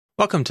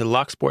Welcome to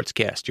Lock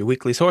Sportscast, your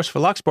weekly source for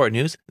lock sport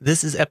news.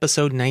 This is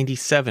episode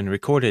 97,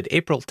 recorded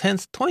April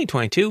 10th,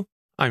 2022.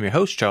 I'm your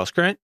host, Charles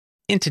Current.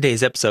 In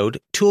today's episode,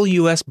 TOOOL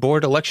US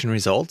board election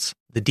results,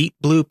 the Deep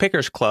Blue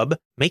Pickers Club,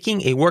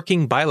 making a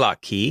working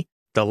bylock key,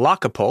 the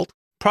Lockapult,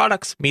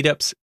 products,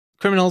 meetups,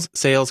 criminals,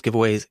 sales,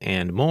 giveaways,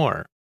 and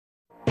more.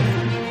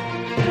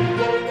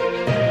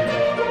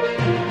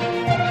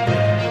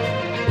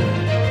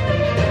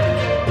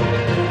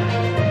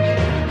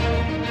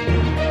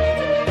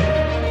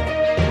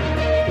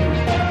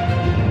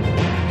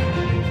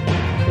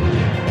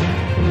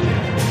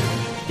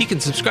 You can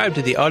subscribe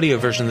to the audio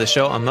version of the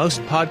show on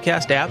most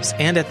podcast apps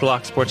and at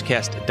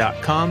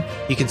thelocksportscast.com.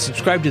 You can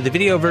subscribe to the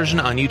video version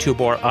on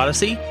YouTube or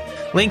Odyssey.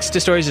 Links to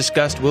stories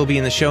discussed will be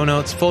in the show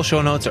notes. Full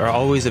show notes are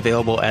always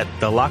available at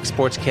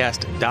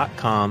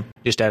thelocksportscast.com.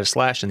 Just add a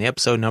slash in the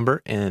episode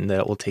number, and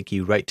that will take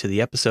you right to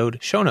the episode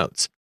show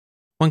notes.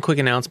 One quick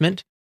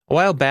announcement. A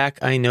while back,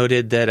 I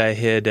noted that I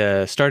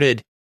had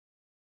started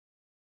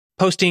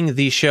posting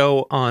the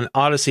show on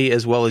Odyssey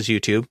as well as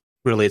YouTube.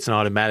 Really, it's an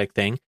automatic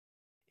thing.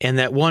 And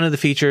that one of the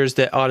features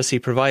that Odyssey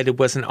provided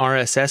was an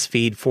RSS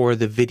feed for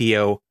the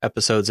video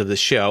episodes of the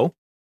show.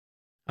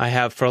 I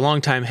have for a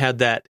long time had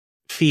that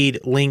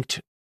feed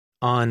linked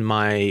on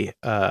my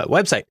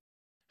website.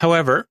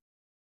 However,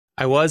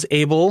 I was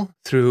able,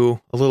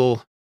 through a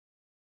little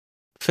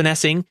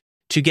finessing,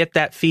 to get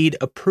that feed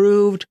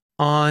approved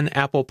on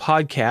Apple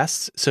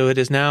Podcasts. So it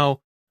is now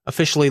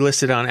officially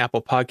listed on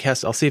Apple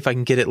Podcasts. I'll see if I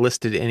can get it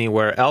listed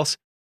anywhere else.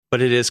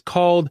 But it is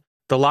called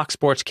The Lock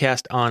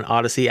Sportscast on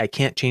Odyssey. I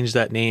can't change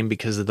that name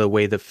because of the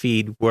way the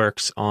feed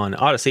works on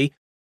Odyssey.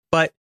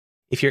 But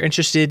if you're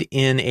interested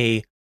in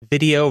a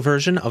video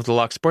version of The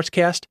Lock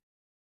Sportscast,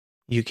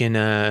 you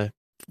can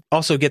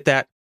also get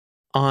that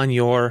on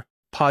your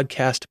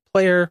podcast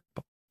player,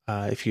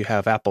 if you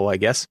have Apple, I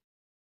guess,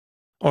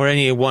 or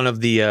any one of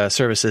the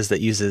services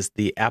that uses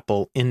the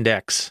Apple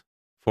Index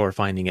for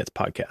finding its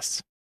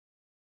podcasts.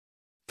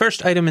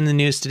 First item in the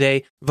news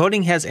today,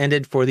 voting has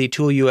ended for the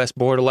TOOOL US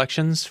board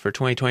elections for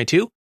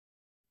 2022.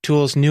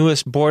 TOOOL's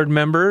newest board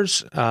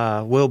members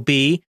will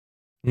be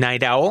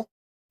Night Owl,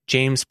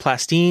 James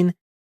Plastine,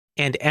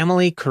 and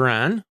Emily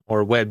Curran,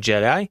 or Web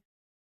Jedi.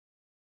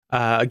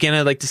 Again,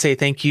 I'd like to say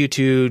thank you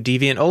to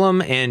Deviant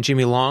Ollam and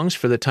Jimmy Longs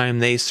for the time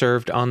they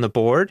served on the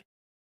board.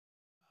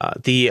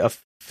 The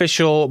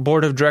official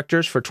board of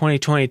directors for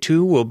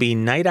 2022 will be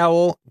Night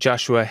Owl,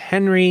 Joshua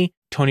Henry,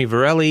 Tony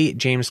Varelli,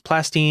 James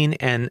Plastine,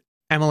 and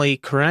Emily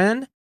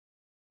Curran.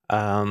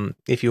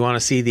 If you want to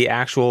see the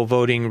actual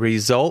voting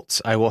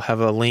results, I will have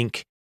a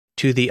link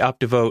to the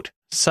UpToVote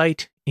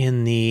site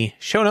in the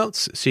show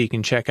notes, so you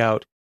can check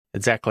out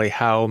exactly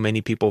how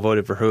many people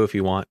voted for who if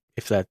you want,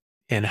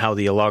 and how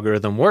the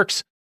algorithm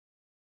works,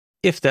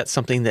 if that's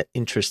something that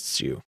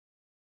interests you.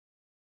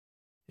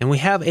 And we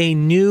have a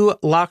new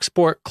lock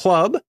sport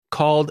club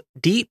called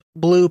Deep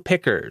Blue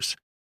Pickers.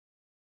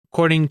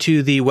 According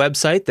to the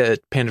website that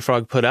Panda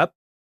Frog put up,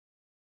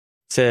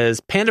 says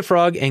Panda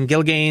Frog and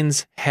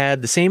Gilganes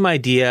had the same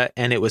idea,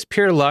 and it was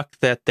pure luck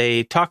that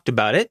they talked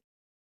about it.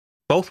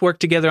 Both worked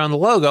together on the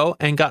logo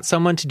and got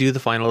someone to do the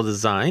final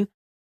design.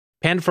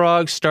 Panda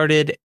Frog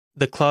started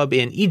the club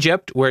in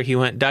Egypt, where he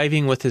went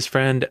diving with his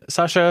friend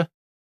Sasha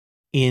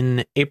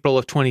in April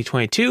of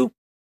 2022.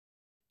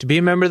 To be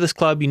a member of this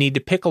club, you need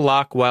to pick a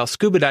lock while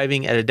scuba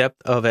diving at a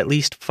depth of at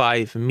least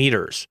 5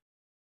 meters.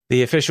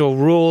 The official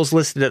rules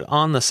listed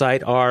on the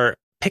site are: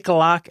 pick a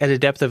lock at a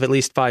depth of at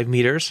least 5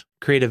 meters.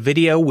 Create a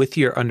video with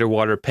your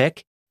underwater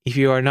pick. If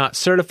you are not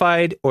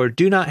certified or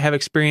do not have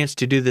experience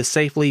to do this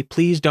safely,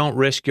 please don't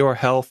risk your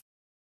health.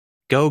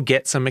 Go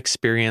get some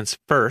experience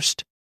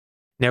first.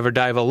 Never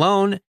dive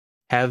alone.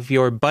 Have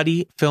your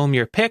buddy film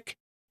your pick.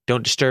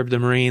 Don't disturb the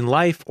marine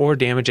life or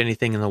damage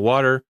anything in the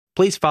water.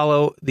 Please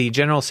follow the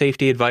general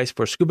safety advice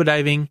for scuba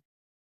diving.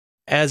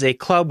 As a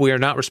club, we are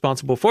not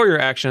responsible for your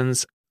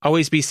actions.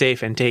 Always be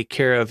safe and take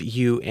care of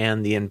you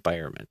and the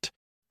environment.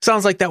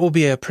 Sounds like that will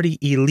be a pretty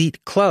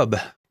elite club,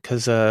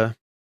 because I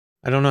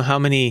don't know how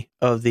many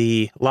of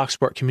the lock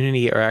sport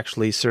community are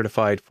actually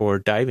certified for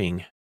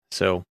diving.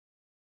 So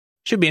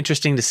should be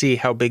interesting to see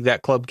how big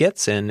that club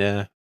gets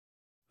and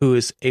who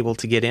is able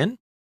to get in.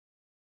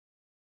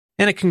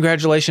 And a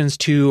congratulations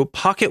to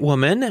Pocket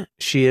Woman.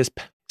 She is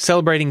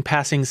celebrating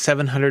passing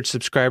 700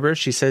 subscribers.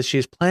 She says she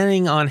is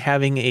planning on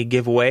having a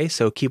giveaway,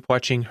 so keep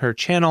watching her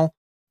channel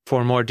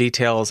for more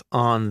details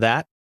on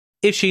that.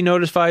 If she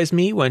notifies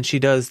me when she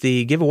does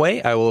the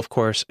giveaway, I will, of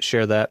course,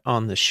 share that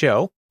on the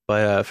show.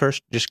 But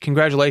first, just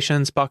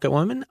congratulations, Pocket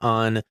Woman,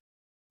 on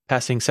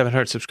passing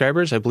 700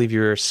 subscribers. I believe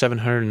you're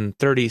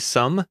 730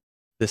 some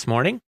this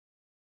morning.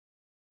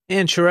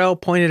 And Sherelle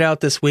pointed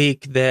out this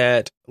week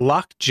that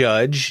Lock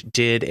Judge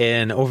did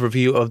an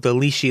overview of the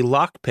Leashy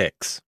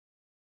Lockpicks.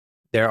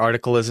 Their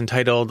article is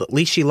entitled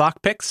Leashy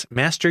Lockpicks,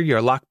 Master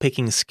Your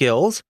Lockpicking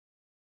Skills.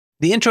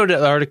 The intro to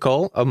the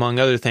article, among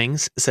other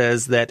things,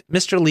 says that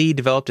Mr. Lee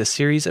developed a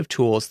series of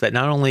tools that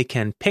not only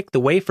can pick the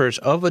wafers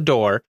of a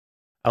door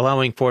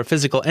allowing for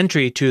physical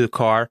entry to the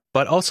car,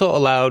 but also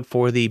allowed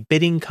for the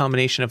bidding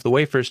combination of the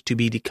wafers to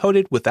be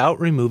decoded without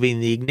removing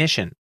the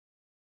ignition.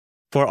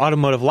 For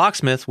automotive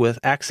locksmith with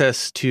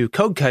access to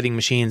code-cutting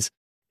machines,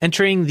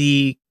 entering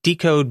the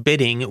decode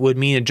bidding would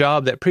mean a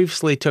job that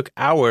previously took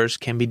hours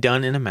can be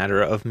done in a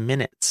matter of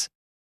minutes.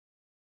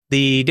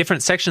 The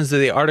different sections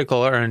of the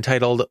article are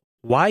entitled,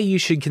 Why You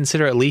Should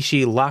Consider a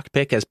Lishi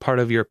Lockpick as Part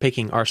of Your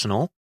Picking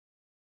Arsenal.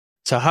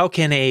 So how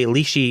can a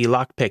Lishi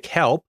lockpick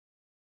help?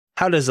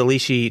 How does a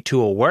Lishi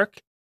tool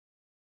work?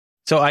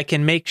 So I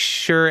can make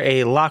sure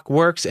a lock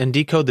works and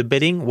decode the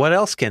bidding. What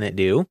else can it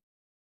do?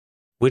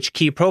 Which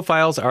key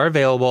profiles are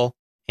available?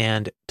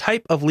 And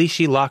type of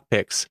Lishi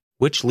lockpicks.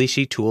 Which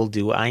Lishi tool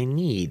do I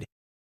need?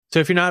 So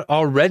if you're not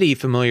already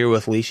familiar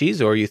with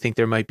Lishis, or you think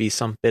there might be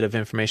some bit of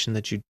information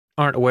that you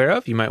aren't aware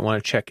of, you might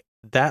want to check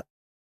that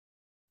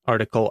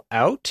article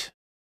out.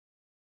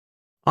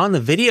 On the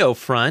video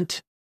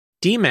front,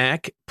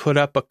 DMAC put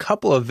up a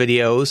couple of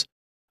videos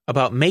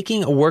about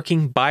making a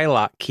working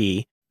bylock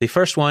key. The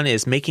first one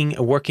is making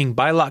a working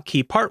bylock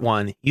key part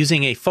 1,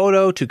 using a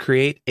photo to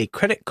create a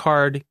credit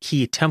card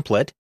key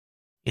template.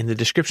 In the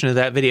description of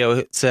that video,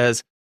 it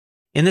says,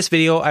 in this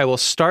video, I will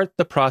start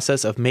the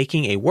process of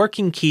making a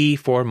working key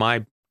for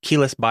my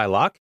keyless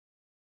bylock.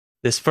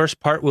 This first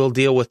part will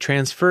deal with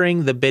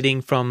transferring the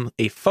bidding from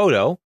a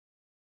photo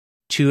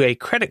to a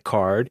credit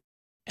card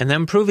and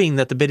then proving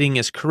that the bidding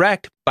is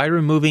correct by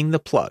removing the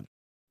plug.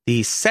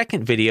 The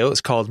second video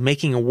is called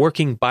Making a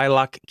Working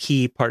Bylock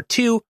Key Part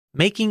 2,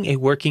 Making a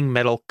Working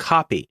Metal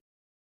Copy.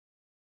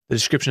 The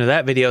description of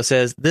that video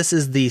says, this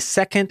is the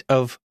second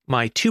of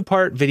my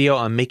 2-part video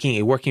on making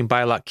a working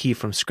bylock key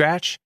from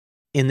scratch.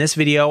 In this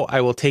video, I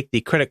will take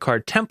the credit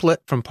card template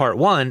from Part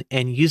 1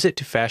 and use it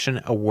to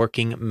fashion a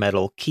working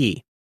metal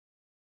key.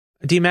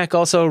 DMAC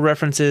also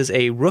references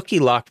a rookie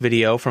lock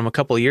video from a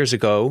couple years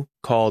ago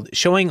called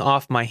Showing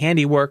Off My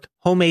Handiwork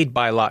Homemade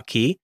Bylock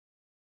Key.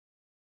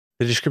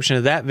 The description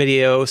of that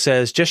video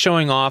says, just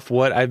showing off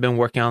what I've been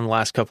working on the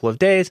last couple of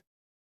days.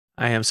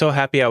 I am so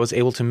happy I was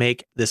able to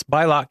make this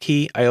bylock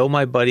key. I owe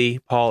my buddy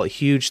Paul a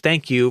huge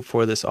thank you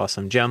for this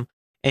awesome gem.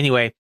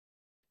 Anyway,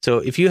 so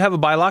if you have a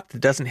bylock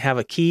that doesn't have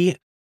a key,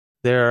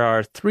 there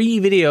are 3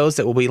 videos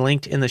that will be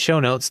linked in the show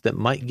notes that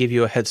might give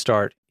you a head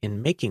start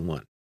in making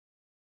one.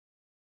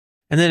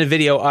 And then a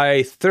video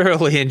I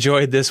thoroughly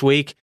enjoyed this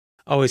week.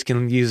 Always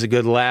can use a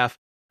good laugh.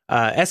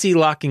 SE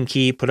Lock and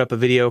Key put up a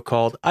video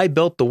called I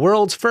Built the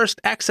World's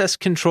First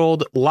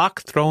Access-Controlled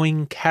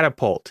Lock-Throwing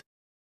Catapult.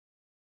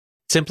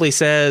 Simply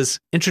says,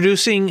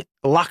 introducing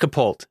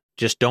Lockapult.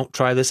 Just don't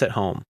try this at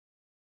home.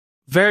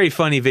 Very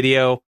funny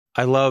video.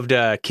 I loved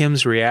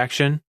Kim's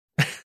reaction.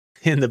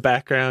 In the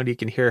background, you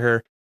can hear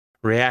her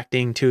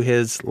reacting to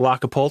his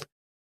Lockapult.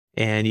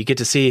 And you get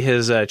to see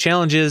his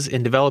challenges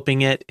in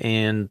developing it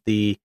and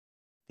the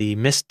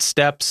missed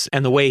steps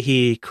and the way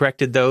he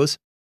corrected those.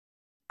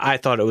 I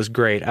thought it was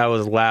great. I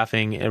was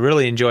laughing. I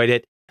really enjoyed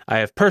it. I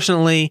have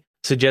personally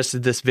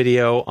suggested this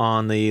video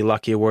on the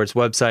Locky Awards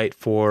website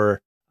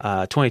for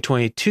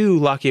 2022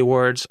 Locky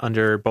Awards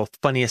under both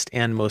funniest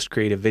and most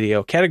creative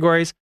video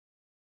categories.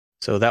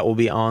 So that will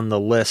be on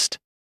the list.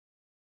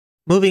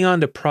 Moving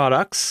on to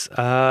products.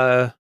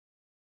 Hooligan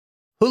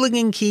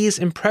Keys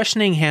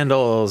impressioning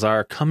handles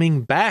are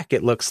coming back,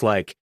 it looks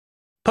like.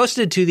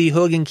 Posted to the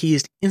Hooligan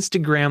Keys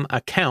Instagram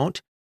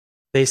account,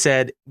 they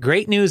said,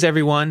 great news,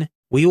 everyone.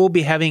 We will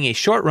be having a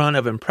short run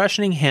of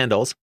impressioning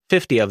handles,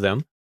 50 of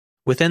them,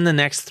 within the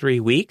next 3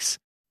 weeks.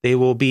 They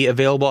will be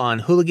available on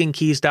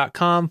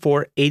hooligankeys.com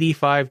for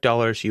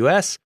 $85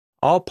 US,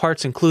 all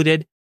parts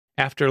included.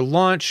 After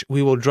launch,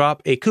 we will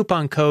drop a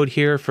coupon code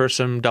here for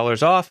some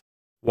dollars off.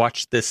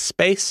 Watch this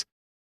space.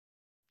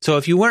 So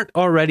if you weren't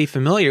already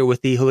familiar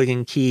with the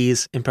Hooligan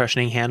Keys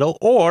impressioning handle,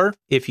 or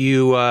if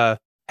you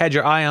had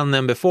your eye on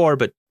them before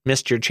but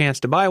missed your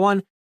chance to buy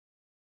one,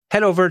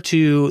 head over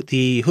to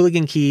the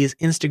Hooligan Keys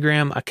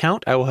Instagram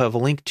account. I will have a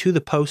link to the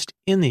post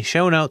in the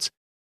show notes.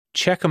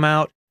 Check them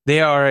out.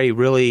 They are a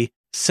really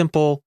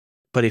simple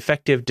but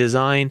effective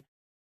design.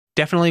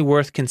 Definitely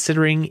worth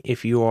considering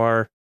if you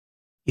are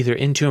either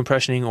into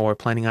impressioning or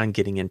planning on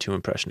getting into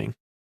impressioning.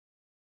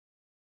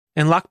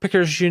 And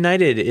Lockpickers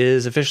United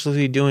is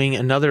officially doing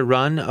another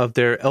run of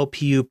their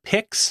LPU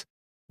picks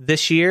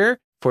this year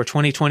for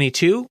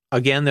 2022.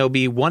 Again, there'll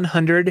be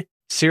 100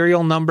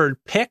 serial numbered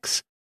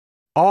picks.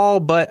 All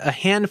but a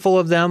handful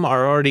of them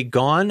are already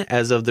gone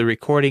as of the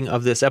recording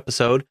of this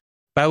episode.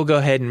 But I will go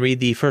ahead and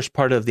read the first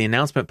part of the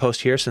announcement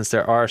post here since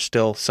there are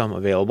still some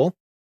available.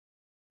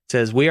 It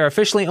says, we are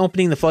officially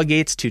opening the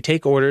floodgates to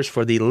take orders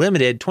for the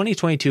limited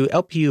 2022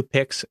 LPU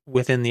picks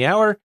within the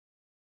hour.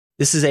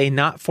 This is a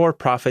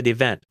not-for-profit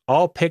event.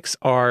 All picks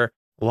are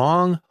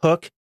long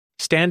hook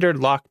standard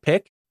lock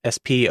pick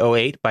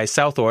SP08 by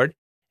Southord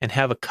and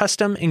have a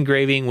custom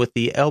engraving with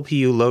the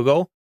LPU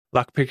logo,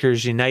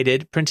 Lockpickers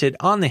United, printed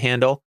on the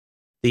handle,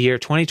 the year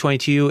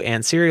 2022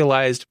 and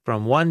serialized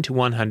from 1 to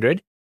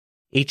 100.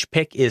 Each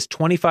pick is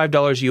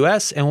 $25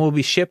 US and will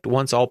be shipped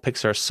once all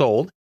picks are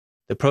sold.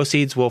 The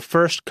proceeds will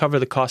first cover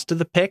the cost of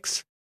the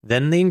picks,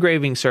 then the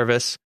engraving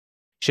service.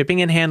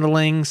 shipping and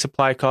handling,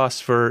 supply costs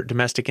for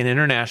domestic and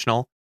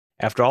international.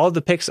 After all of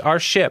the picks are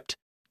shipped,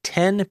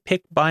 10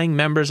 pick buying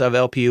members of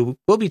LPU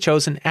will be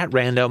chosen at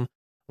random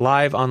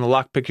live on the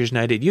Lockpickers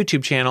United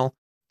YouTube channel.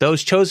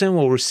 Those chosen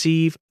will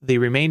receive the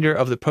remainder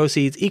of the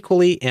proceeds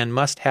equally and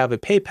must have a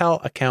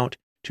PayPal account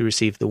to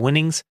receive the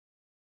winnings.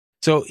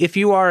 So if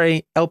you are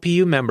a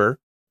LPU member,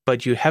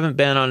 but you haven't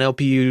been on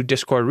LPU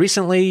Discord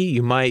recently,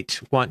 you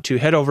might want to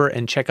head over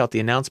and check out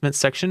the announcements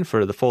section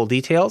for the full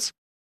details.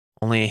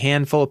 Only a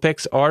handful of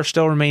picks are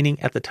still remaining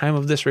at the time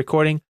of this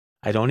recording.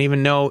 I don't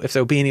even know if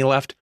there'll be any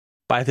left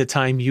by the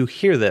time you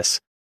hear this.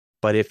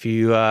 But if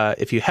you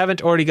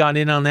haven't already gotten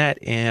in on that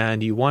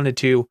and you wanted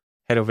to,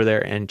 head over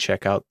there and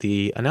check out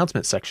the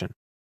announcement section.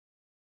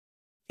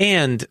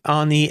 And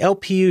on the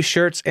LPU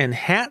shirts and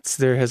hats,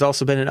 there has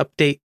also been an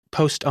update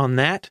post on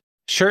that.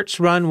 Shirts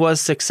run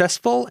was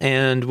successful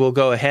and will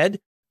go ahead.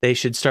 They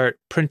should start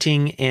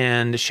printing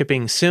and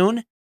shipping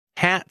soon.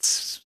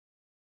 Hats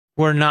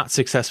were not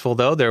successful,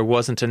 though. There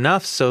wasn't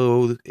enough,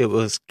 so it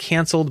was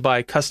canceled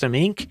by Custom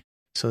Ink.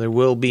 So there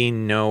will be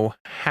no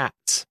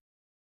hats.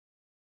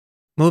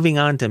 Moving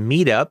on to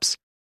meetups.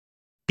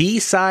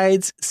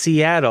 B-Sides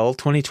Seattle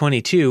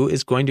 2022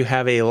 is going to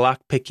have a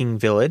lockpicking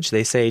village.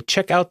 They say,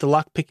 check out the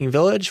lockpicking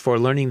village for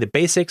learning the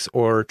basics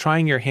or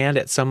trying your hand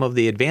at some of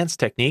the advanced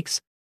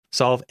techniques.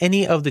 Solve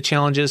any of the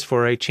challenges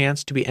for a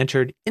chance to be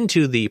entered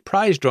into the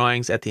prize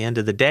drawings at the end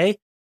of the day.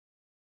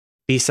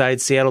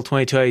 B-Sides Seattle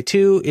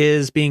 2022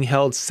 is being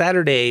held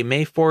Saturday,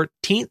 May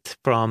 14th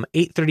from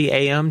 8:30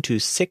 a.m. to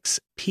 6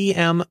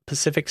 p.m.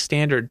 Pacific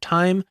Standard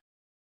Time.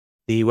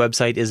 The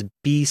website is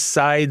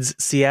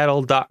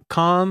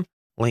bsidesseattle.com.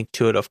 Link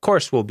to it, of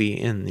course, will be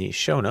in the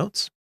show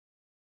notes.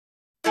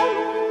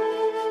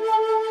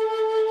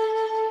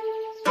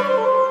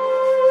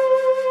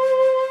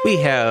 We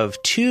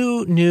have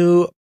 2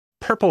 new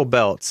purple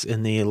belts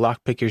in the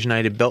Lockpickers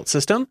United belt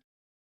system.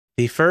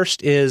 The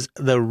first is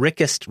the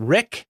Rickest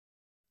Rick,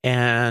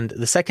 and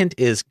the second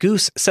is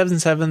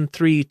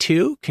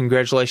Goose7732.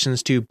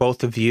 Congratulations to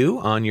both of you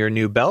on your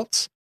new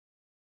belts.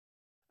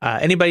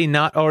 Anybody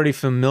not already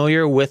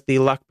familiar with the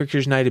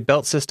Lockpickers United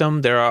belt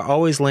system, there are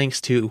always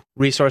links to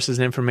resources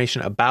and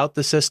information about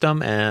the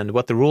system and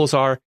what the rules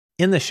are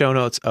in the show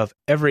notes of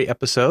every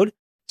episode.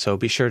 So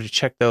be sure to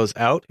check those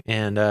out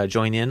and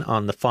join in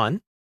on the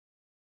fun.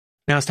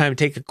 Now it's time to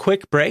take a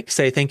quick break.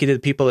 Say thank you to the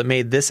people that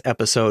made this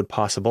episode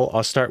possible.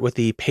 I'll start with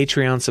the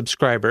Patreon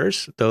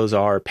subscribers. Those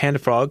are Panda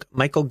Frog,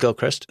 Michael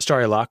Gilchrist,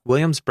 Storylock,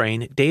 Williams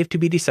Brain, Dave to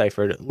be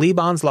Deciphered, Lee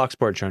Bond's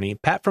Locksport Journey,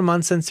 Pat from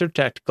Uncensored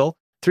Tactical,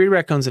 3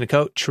 Raccoons in a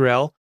Coat,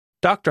 Terrell,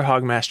 Dr.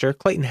 Hogmaster,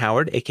 Clayton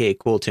Howard, aka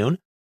Cool Tune,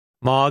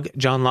 Mog,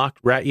 John Locke,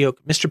 Rat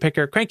Yoke, Mr.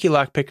 Picker, Cranky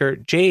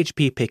Lockpicker,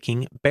 JHP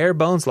Picking, Bare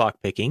Bones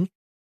Lockpicking.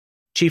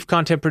 Chief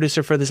content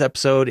producer for this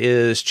episode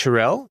is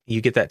Terrell. You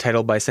get that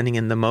title by sending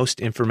in the most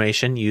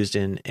information used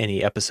in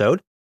any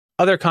episode.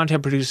 Other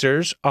content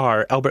producers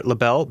are Albert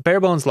LaBelle, Bare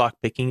Bones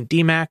Lockpicking,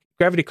 DMAC,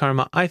 Gravity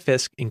Karma,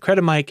 iFisk,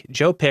 Incredimike,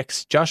 Joe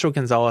Pix, Joshua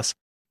Gonzalez,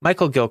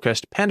 Michael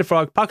Gilchrist, Panda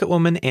Frog, Pocket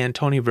Woman, and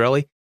Tony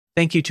Varelli.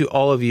 Thank you to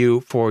all of you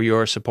for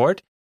your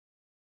support.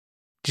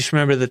 Just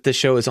remember that this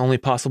show is only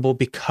possible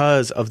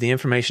because of the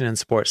information and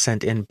support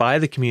sent in by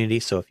the community.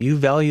 So if you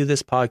value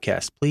this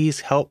podcast, please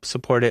help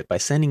support it by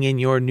sending in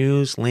your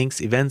news, links,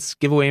 events,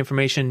 giveaway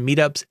information,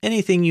 meetups,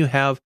 anything you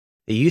have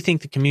that you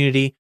think the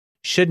community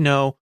should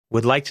know,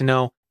 would like to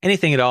know,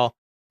 anything at all.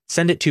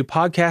 Send it to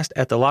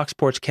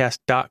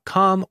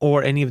podcast@thelocksportscast.com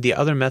or any of the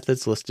other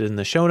methods listed in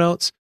the show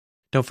notes.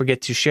 Don't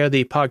forget to share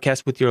the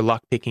podcast with your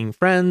lockpicking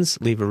friends,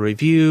 leave a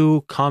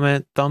review,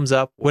 comment, thumbs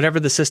up, whatever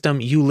the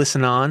system you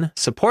listen on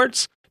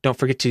supports. Don't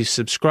forget to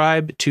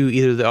subscribe to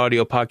either the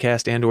audio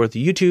podcast and or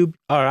the YouTube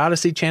or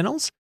Odyssey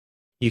channels.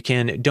 You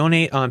can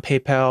donate on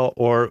PayPal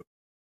or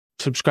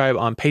subscribe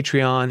on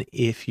Patreon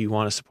if you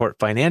want to support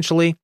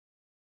financially.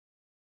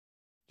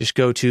 Just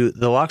go to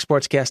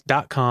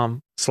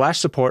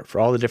thelocksportscast.com/support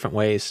for all the different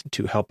ways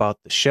to help out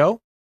the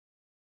show.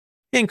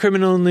 In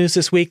criminal news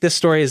this week, this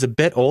story is a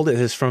bit old. It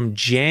is from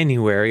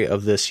January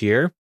of this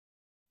year.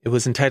 It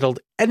was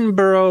entitled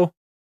Edinburgh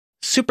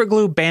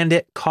Superglue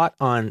Bandit Caught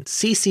on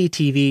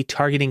CCTV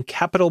Targeting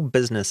Capital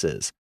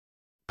Businesses.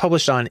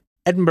 Published on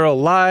Edinburgh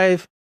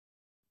Live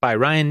by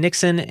Ryan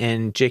Nixon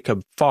and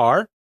Jacob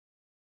Farr.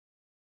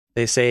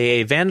 They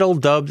say a vandal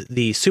dubbed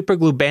the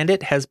Superglue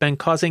Bandit has been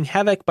causing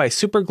havoc by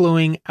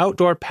supergluing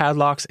outdoor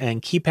padlocks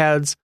and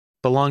keypads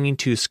belonging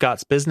to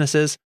Scott's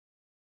businesses.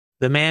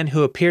 The man,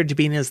 who appeared to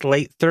be in his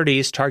late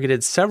 30s,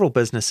 targeted several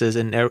businesses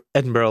in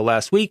Edinburgh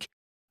last week,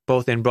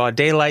 both in broad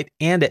daylight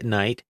and at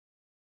night.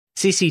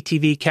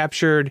 CCTV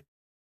captured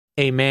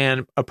a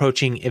man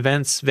approaching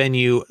events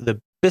venue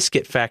The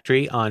Biscuit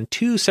Factory on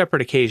 2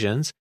 separate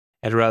occasions,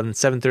 at around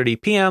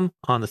 7:30 p.m.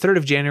 on the 3rd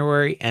of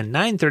January and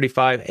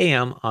 9:35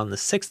 a.m. on the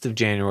 6th of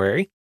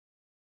January.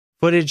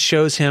 Footage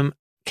shows him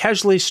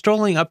casually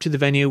strolling up to the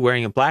venue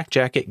wearing a black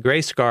jacket,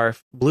 gray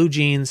scarf, blue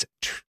jeans,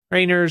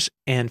 trainers,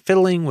 and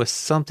fiddling with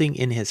something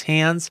in his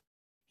hands.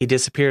 He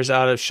disappears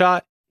out of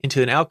shot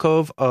into an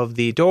alcove of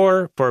the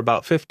door for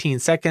about 15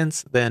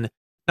 seconds, then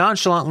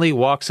nonchalantly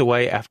walks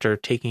away after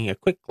taking a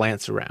quick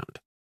glance around.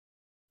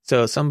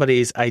 So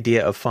somebody's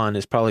idea of fun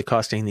is probably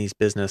costing these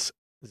businesses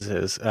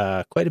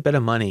quite a bit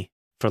of money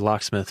for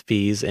locksmith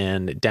fees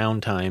and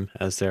downtime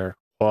as they're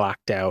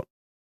locked out,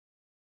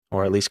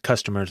 or at least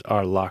customers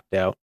are locked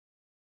out.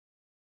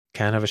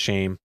 Kind of a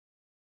shame.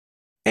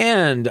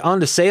 And on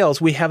to sales,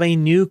 we have a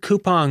new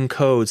coupon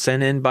code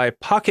sent in by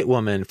Pocket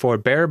Woman for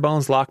Bare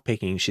Bones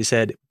Lockpicking. She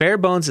said, Bare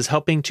Bones is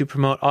helping to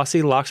promote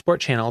Aussie Locksport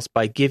channels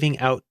by giving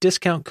out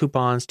discount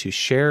coupons to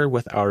share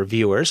with our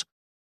viewers.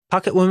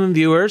 Pocket Woman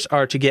viewers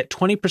are to get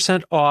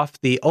 20% off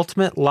the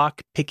Ultimate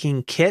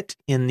Lockpicking Kit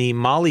in the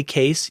Molly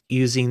case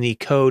using the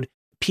code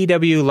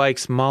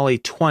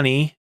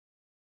PWLikesMolly20,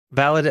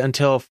 valid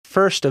until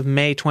 1st of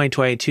May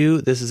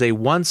 2022. This is a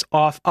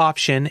once-off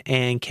option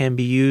and can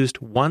be used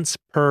once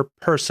per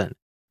person.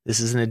 This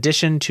is in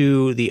addition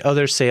to the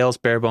other sales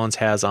Bare Bones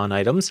has on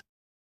items.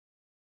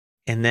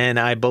 And then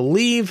I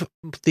believe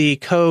the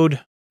code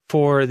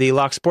for the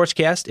Lock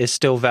Sportscast is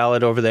still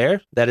valid over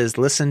there. That is,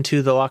 listen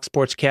to the Lock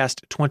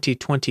Sportscast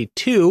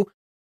 2022.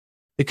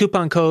 The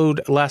coupon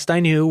code, last I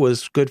knew,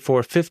 was good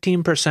for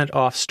 15%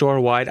 off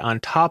store-wide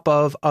on top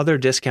of other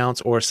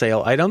discounts or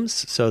sale items.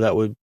 So that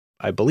would,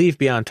 I believe,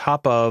 be on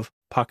top of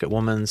Pocket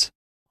Woman's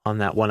on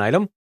that one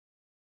item.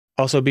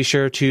 Also, be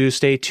sure to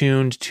stay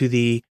tuned to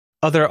the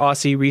other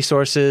Aussie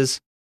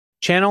Resources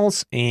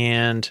channels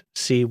and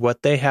see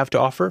what they have to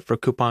offer for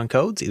coupon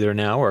codes, either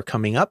now or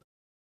coming up.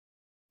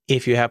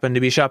 If you happen to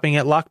be shopping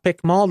at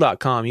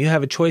lockpickmall.com, you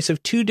have a choice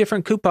of 2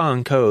 different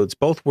coupon codes,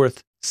 both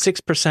worth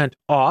 6%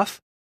 off.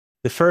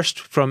 The first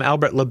from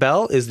Albert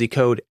LaBelle is the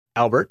code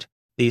Albert.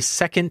 The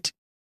second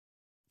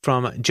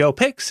from Joe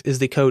Picks is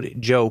the code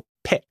Joe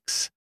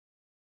Picks.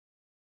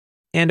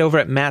 And over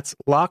at Matt's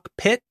Lock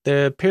Pit,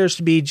 there appears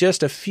to be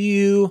just a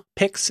few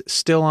picks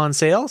still on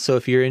sale. So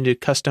if you're into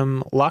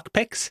custom lock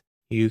picks,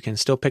 you can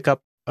still pick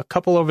up a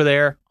couple over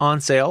there on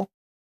sale.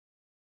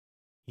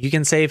 You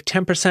can save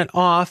 10%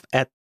 off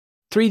at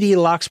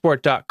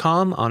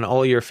 3dlocksport.com on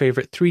all your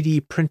favorite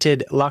 3D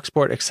printed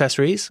Locksport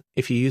accessories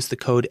if you use the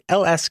code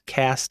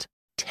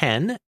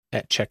LSCAST10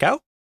 at checkout.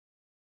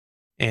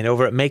 And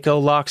over at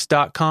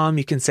MakoLocks.com,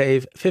 you can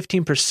save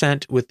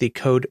 15% with the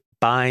code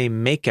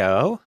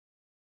BYMAKO.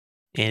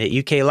 And at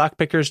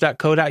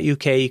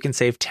uklockpickers.co.uk, you can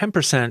save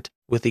 10%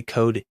 with the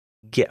code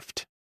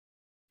GIFT.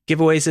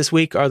 Giveaways this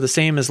week are the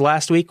same as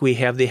last week. We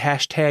have the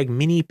hashtag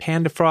Mini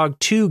Panda Frog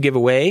 2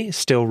 giveaway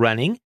still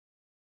running.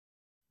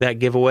 That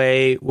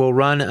giveaway will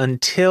run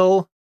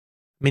until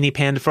Mini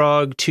Panda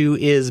Frog 2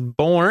 is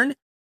born.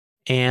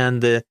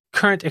 And the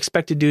current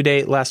expected due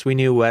date, last we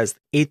knew, was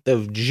 8th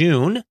of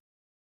June.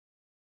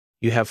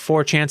 You have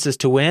 4 chances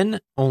to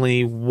win.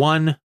 Only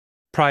 1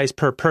 prize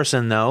per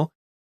person, though.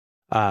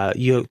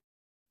 You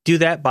do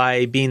that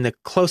by being the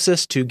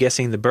closest to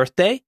guessing the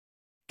birthday,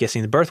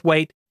 guessing the birth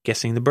weight,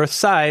 guessing the birth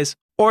size,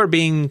 or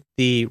being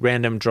the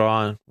random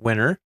draw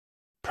winner.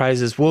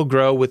 Prizes will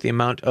grow with the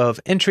amount of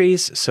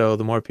entries, so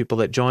the more people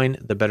that join,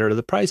 the better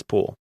the prize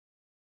pool.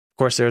 Of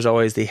course, there's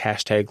always the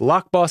hashtag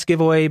LockBoss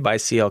giveaway by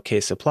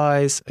CLK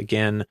Supplies.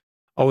 Again,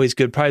 always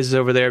good prizes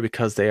over there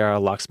because they are a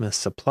locksmith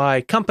supply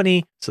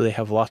company, so they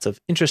have lots of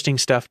interesting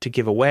stuff to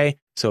give away.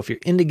 So if you're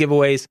into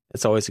giveaways,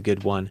 it's always a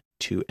good one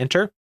to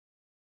enter.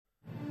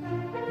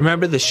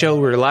 Remember, the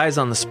show relies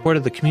on the support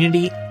of the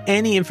community.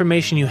 Any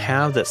information you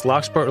have that's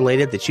Locksport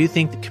related that you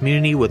think the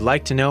community would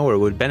like to know or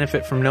would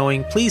benefit from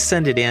knowing, please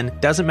send it in.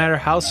 Doesn't matter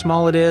how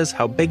small it is,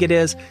 how big it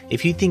is.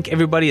 If you think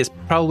everybody has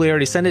probably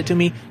already sent it to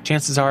me,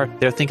 chances are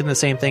they're thinking the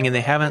same thing and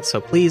they haven't, so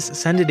please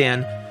send it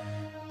in.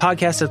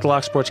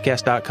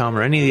 Podcast@thelocksportscast.com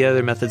or any of the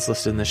other methods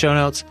listed in the show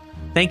notes.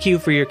 Thank you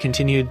for your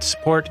continued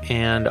support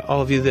and all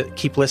of you that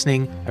keep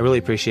listening. I really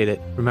appreciate it.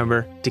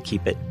 Remember to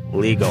keep it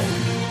legal.